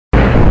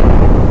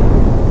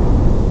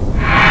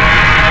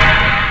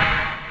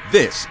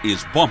This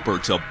is Bumper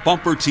to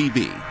Bumper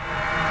TV.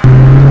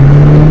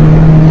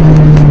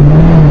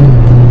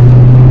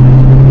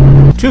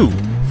 Two,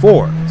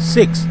 4,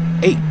 6,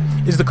 8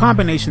 is the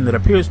combination that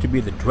appears to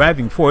be the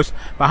driving force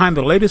behind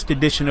the latest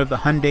edition of the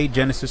Hyundai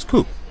Genesis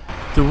Coupe.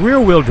 The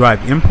rear-wheel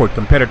drive import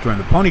competitor in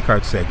the pony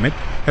cart segment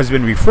has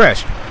been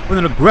refreshed with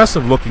an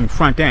aggressive-looking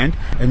front end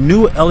and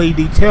new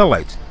LED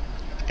taillights,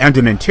 and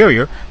an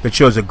interior that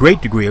shows a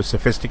great degree of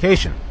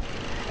sophistication.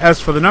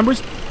 As for the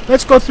numbers,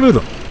 let's go through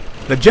them.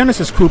 The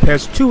Genesis Coupe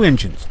has two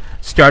engines,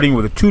 starting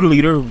with a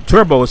 2-liter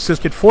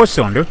turbo-assisted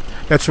 4-cylinder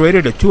that's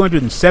rated at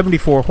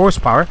 274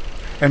 horsepower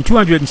and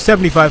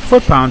 275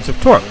 foot-pounds of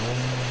torque.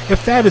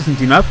 If that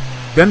isn't enough,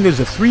 then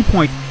there's a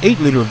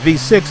 3.8-liter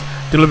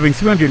V6 delivering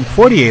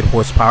 348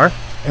 horsepower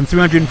and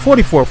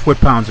 344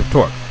 foot-pounds of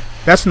torque.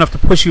 That's enough to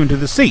push you into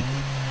the seat.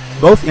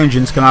 Both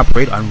engines can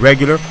operate on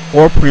regular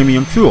or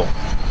premium fuel.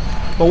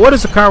 But what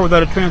is a car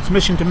without a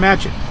transmission to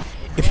match it?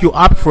 If you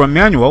opt for a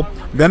manual,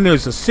 then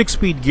there's a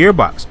 6-speed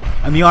gearbox,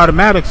 and the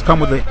automatics come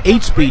with an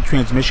 8-speed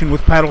transmission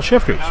with paddle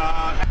shifters.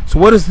 So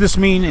what does this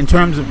mean in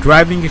terms of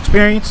driving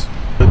experience?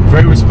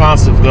 Very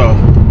responsive though.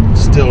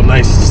 Still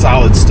nice,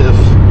 solid, stiff.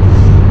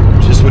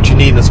 Just what you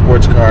need in a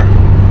sports car.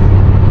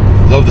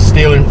 Love the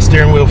steering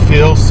wheel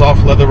feel,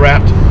 soft leather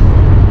wrapped.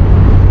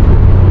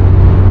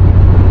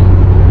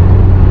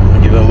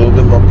 Give it a little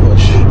bit more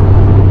push.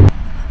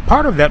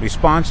 Part of that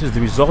response is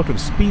the result of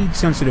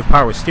speed-sensitive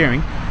power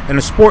steering and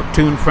a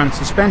sport-tuned front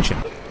suspension.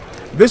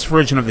 This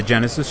version of the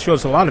Genesis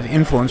shows a lot of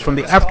influence from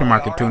the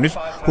aftermarket tuners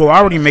who are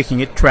already making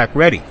it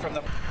track-ready.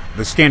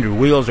 The standard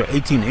wheels are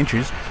 18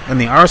 inches,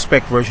 and the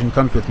R-Spec version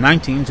comes with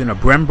 19s and a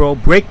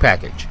Brembo brake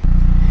package.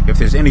 If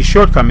there's any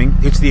shortcoming,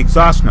 it's the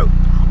exhaust note,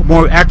 or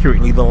more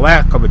accurately, the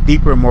lack of a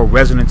deeper, more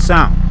resonant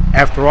sound.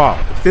 After all,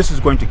 if this is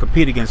going to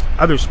compete against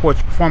other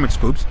sports performance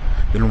coupes,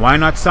 then why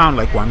not sound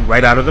like one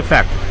right out of the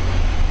factory?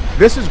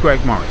 This is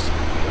Greg Morris.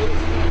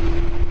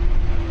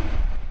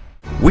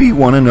 We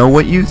want to know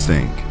what you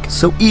think,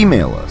 so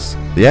email us.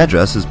 The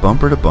address is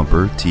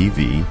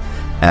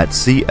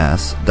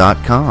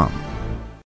bumpertobumpertv@cs.com.